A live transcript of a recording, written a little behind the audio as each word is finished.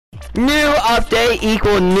New update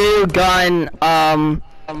equal new gun.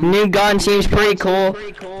 New gun seems pretty cool.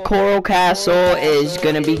 Coral Castle is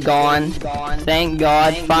gonna be gone. Thank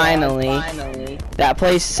God, finally. That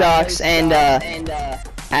place sucks, and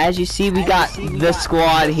as you see, we got the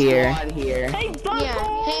squad here. Hey,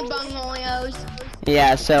 Bungholios.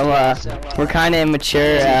 Yeah, so we're kind of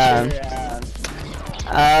immature.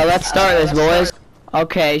 Let's start this, boys.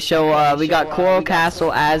 Okay, so we got Coral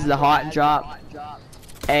Castle as the hot drop.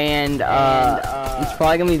 And it's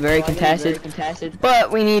probably gonna be very contested,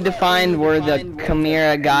 but we need to find where the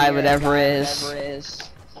Chimera guy, whatever is.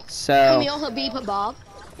 So. Camille Habib Kebab.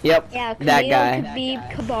 Yep. Yeah, that guy. Habib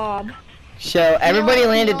Kebab. So everybody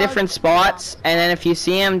land at different spots, and then if you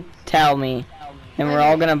see him, tell me, and we're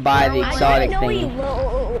all gonna buy the exotic thing. I thing. don't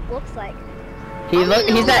know what he looks like. He's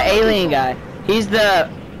that alien guy.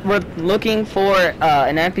 We're looking for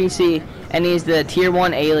an NPC, and he's the tier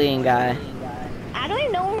 1 alien guy. I don't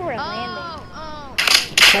even know where we're landing.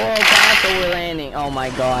 Coral Castle, we're landing. Oh my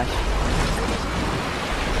gosh.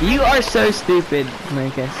 You are so stupid,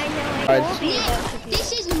 Lucas. I know.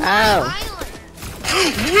 This is my island.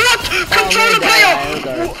 What? Control the player!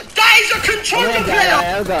 That is a control the player!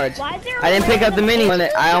 I didn't pick up the mini.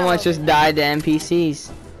 I almost just died to NPCs.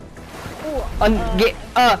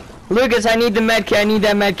 Lucas, I need the med kit. I need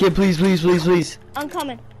that med kit, please, please, please, please. I'm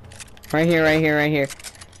coming. Right here, right here, right here.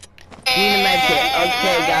 Need a med kit.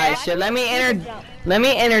 Okay, guys. So let me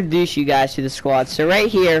introduce you guys to the squad. So right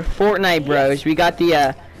here, Fortnite Bros. We got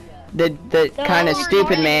the kind of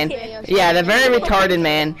stupid man. Yeah, the very retarded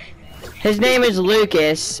man. His name is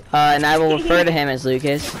Lucas, and I will refer to him as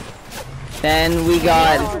Lucas. Then we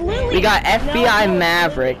got FBI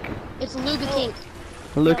Maverick. It's Luca King.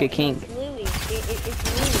 Luca King.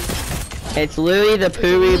 It's Louie the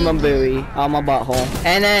Pooey Mabooey on my butthole.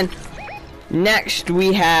 And then next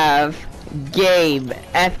we have Gabe,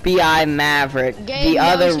 FBI Maverick. Gabe the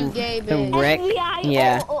other Rick. FBI,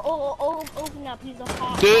 yeah. Open up. He's a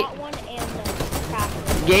hot one and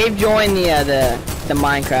the Gabe joined the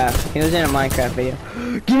Minecraft. He was in a Minecraft video.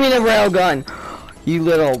 Give me the railgun, you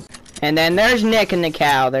little. And then there's Nick and the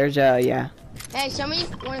cow. There's yeah. Hey, somebody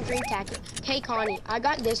want a green tactic. Hey Connie, I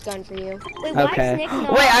got this gun for you. Wait, okay.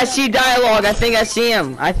 Wait, I see dialogue. I think I see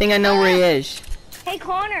him. I think I know where he is. Hey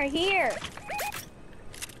Connor, here.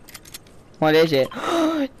 What is it?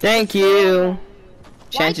 Thank you.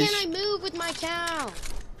 Why can't I move with my cow?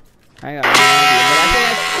 I got no idea,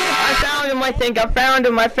 but I found him. I think I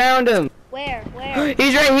found him. Where?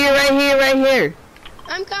 He's right here, right here, right here.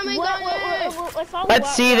 I'm coming,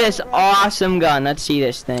 Let's see this awesome gun. Let's see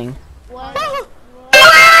this thing.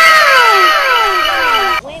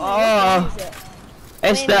 Oh,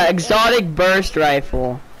 it's the exotic burst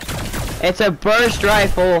rifle. It's a burst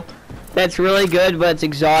rifle that's really good, but it's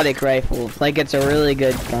exotic rifle. Like, it's a really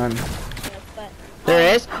good gun.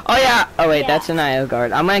 There is? Oh yeah. Oh wait, that's an IO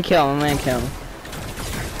guard. I'm gonna kill him.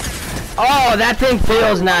 Oh, that thing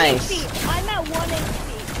feels nice. I'm at 1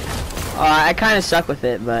 HP. Oh, I kind of suck with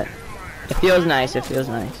it, but it feels nice. I'm at 1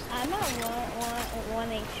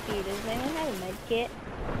 HP. Does anyone have a med kit?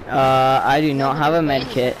 I do not have a med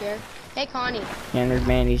kit. Hey Connie. Yeah, there's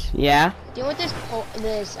bandies. Yeah. Do you want this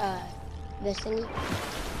thingy?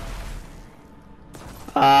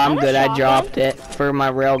 I'm good. I dropped it for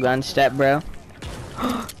my railgun step, bro.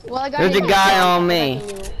 Well, There's a guy on me.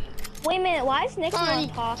 Wait a minute, why is Nick not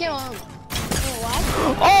talking? Kill him.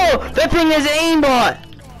 Oh, that thing is aimbot.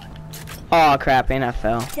 Oh crap, and I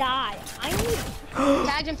fell. Die. I need.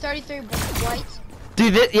 Tagged him 33 whites.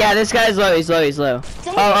 Dude, this guy's low. He's low.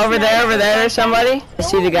 Oh, over there, there's somebody. I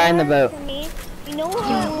see the guy in the boat. You know what?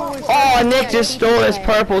 Oh, Nick just stole his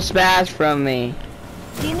purple spaz from me.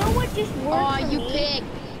 Do you know what just worked? Oh, you pig.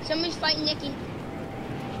 Somebody's fighting Nicky.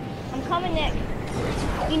 I'm coming, Nick.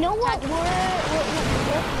 You know what worked me?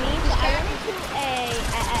 So I went into a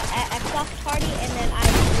Xbox party and then I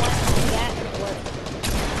went to get work.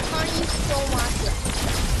 Connie, you stole my shit.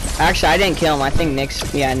 Actually, I didn't kill him. I think Nick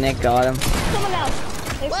got him. Someone else.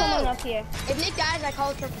 There's someone up here. If Nick dies, I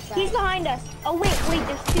call it purple side. He's behind us. Oh wait,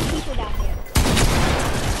 there's 2 people down here.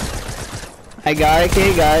 I got it,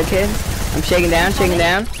 kid. I'm shaking down.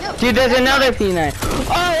 Dude, there's another P9.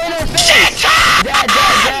 Oh, in her face! Dead.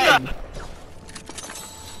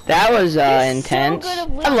 That was intense.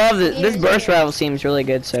 So I love it. This burst rifle seems really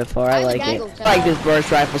good so far. I like it. I like this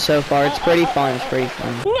burst rifle so far. It's pretty fun. No,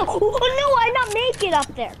 I'm not making it up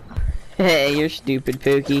there. Hey, you're stupid,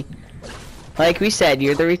 Pookie. Like we said,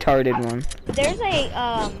 you're the retarded one. There's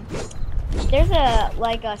a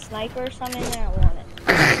like a sniper or something in there. I want it.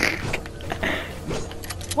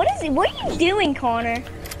 What are you doing, Connor?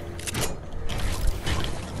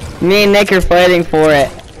 Me and Nick are fighting for it.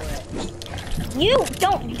 You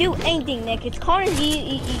don't do anything, Nick. It's Connor's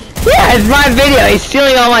Yeah, it's my video. He's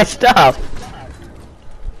stealing all my stuff.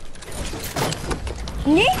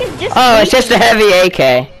 Nick is just. Oh, it's just a heavy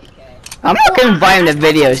AK. I'm not gonna buy him the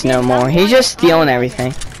videos no more. He's just stealing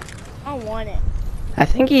everything. I don't want it. I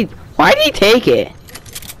think he. Why did he take it?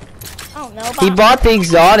 I don't know. He bought the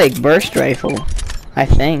exotic burst rifle. I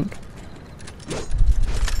think.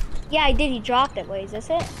 Yeah, I did. He dropped it. Wait, is this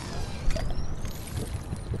it?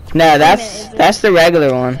 No, that's the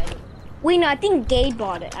regular one. Wait, no, I think Gabe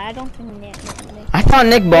bought it. I don't think Nick. I thought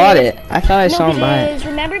Nick bought it. I thought I saw him buy it. because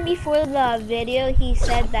remember before the video he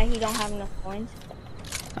said that he don't have enough coins?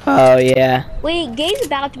 Oh yeah. Wait, Gabe's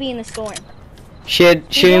about to be in the storm. Should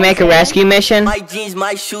we make a rescue mission? My jeans,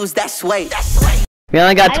 my shoes, that's way. We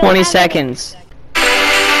only got I don't 20 have seconds.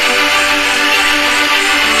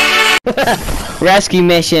 Rescue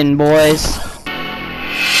mission, boys.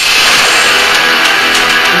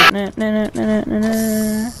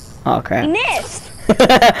 Oh He crap. missed.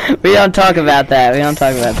 We don't talk about that. We don't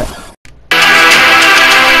talk about that.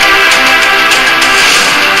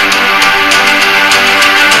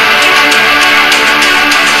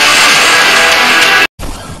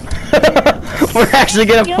 We're actually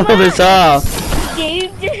gonna pull this off. Gabe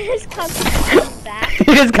just comes back. He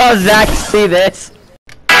just called Zach to see this.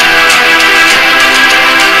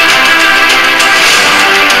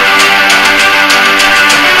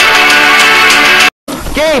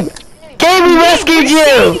 Gabe! Gabe, we rescued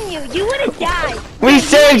you! You would have died. We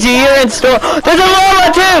saved you, you're in store. There's a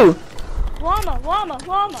llama too!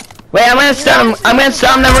 Llama. Wait, I'm gonna stun him,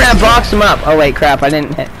 then we're gonna box him up. Oh wait, crap, I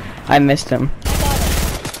didn't hit. I missed him.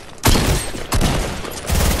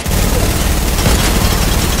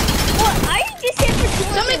 What? I just hit for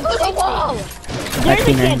 200. Somebody put a wall. There's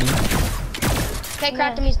a kid. Okay,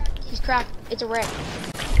 cracked him. He's cracked. It's a wreck.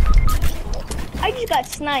 I just got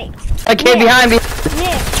sniped. Okay, behind me.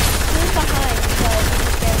 Nick, he's behind.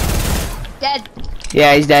 Dead.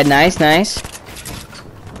 Yeah, he's dead. Nice.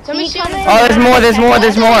 Somebody shoot him. Oh, there's more. What the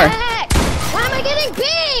heck? Why am I getting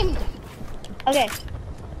beamed? Okay.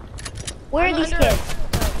 Where I'm are these under kids?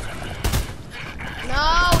 No,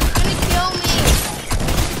 he's gonna kill me.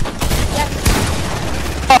 Yes.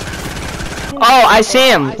 Oh, I see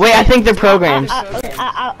him. Wait, I think they're programmed.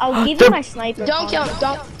 I'll give you my sniper. Don't kill him.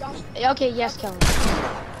 Don't. Okay, yes, kill him.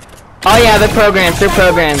 Oh yeah, they're programmed. They're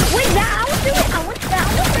programmed. Wait, I want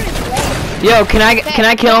to Yo, can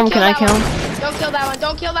I kill him? Can I kill him? Don't kill that one.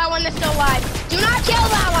 Don't kill that one that's still alive. Do not kill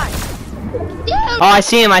that one. Dude. Oh, I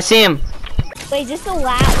see him. Wait, is this the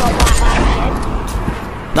last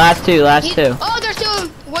kid? Last two. Oh, there's two of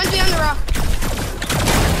them. One's behind the rock.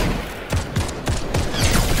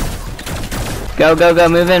 Go.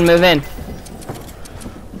 Move in.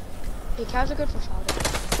 Hey, cows are good for fodder.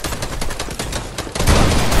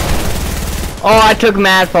 Oh, I took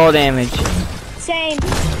mad fall damage. Same.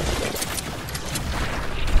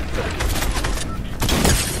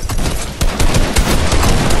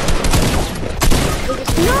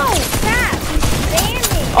 No, crap, he's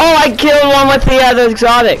spamming. Oh, I killed one with the other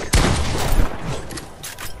exotic.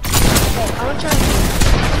 I want to try.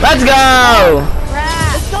 Let's go.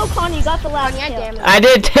 Crap. Let's go, Connie, you got the last Yeah, kill. damn it. I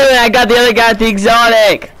did too, and I got the other guy with the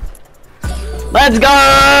exotic. Let's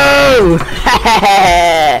go. Like,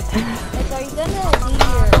 are you gonna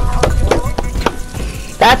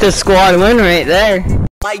leave That's a squad win right there.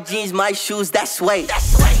 My jeans, my shoes, that's way.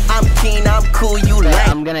 I'm keen, I'm cool, you lame.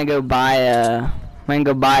 I'm gonna go buy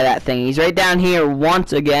that thing. He's right down here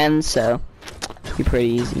once again, so it'll be pretty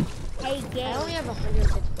easy. Hey, I Gabe. only have 150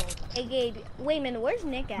 gold. Hey, Gabe. Wait a minute, where's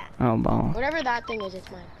Nick at? Oh, ball. Whatever that thing is, it's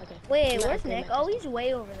mine. Okay. Wait, No, where's okay, Nick? no. Oh, he's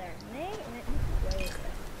way over there. Nick's way over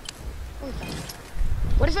there. Okay.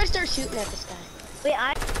 What if I start shooting at this guy? Wait,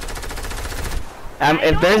 I If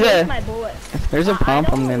don't waste there's my bullets. a I pump,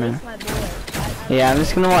 don't I'm gonna. waste my bullets. Yeah, I'm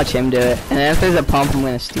just gonna watch him do it. And then if there's a pump, I'm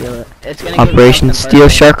gonna steal it. It's gonna Operation Steel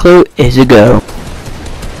Shark Loot is a go.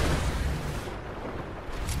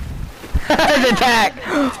 His attack!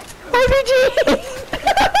 RPG!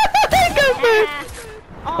 Go first!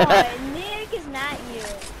 Oh, Nick is not you.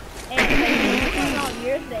 And he's doing all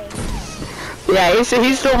your things. Yeah,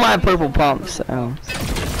 he stole my purple pump, so.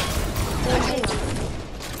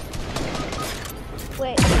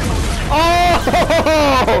 Wait,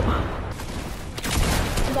 Oh!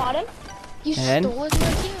 got him? You And? stole his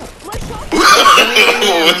idea. My shot.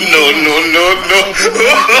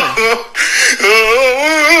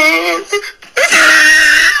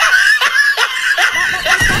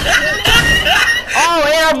 Oh,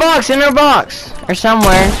 in our box, or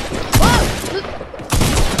somewhere. Whoa!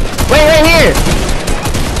 Wait, right here.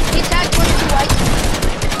 He attacked one or two whites.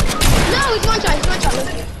 No, he's one shot.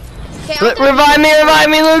 Okay, I'll tell Revive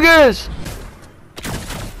me, Lucas!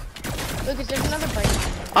 Lucas, there's another person.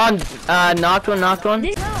 Knocked one.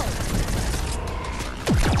 This no.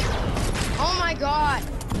 Oh my god.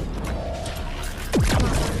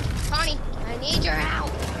 Connie, I need your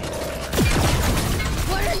help.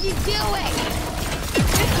 What are you doing?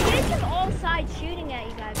 There's just all sides shooting at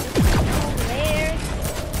you guys. There's there.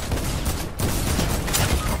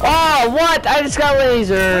 Oh, what? I just got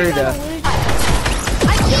lasered.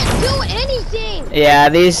 I can't do anything. Yeah,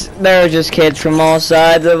 they're just kids from all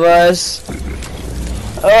sides of us.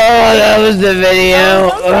 Oh, that was the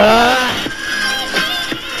video.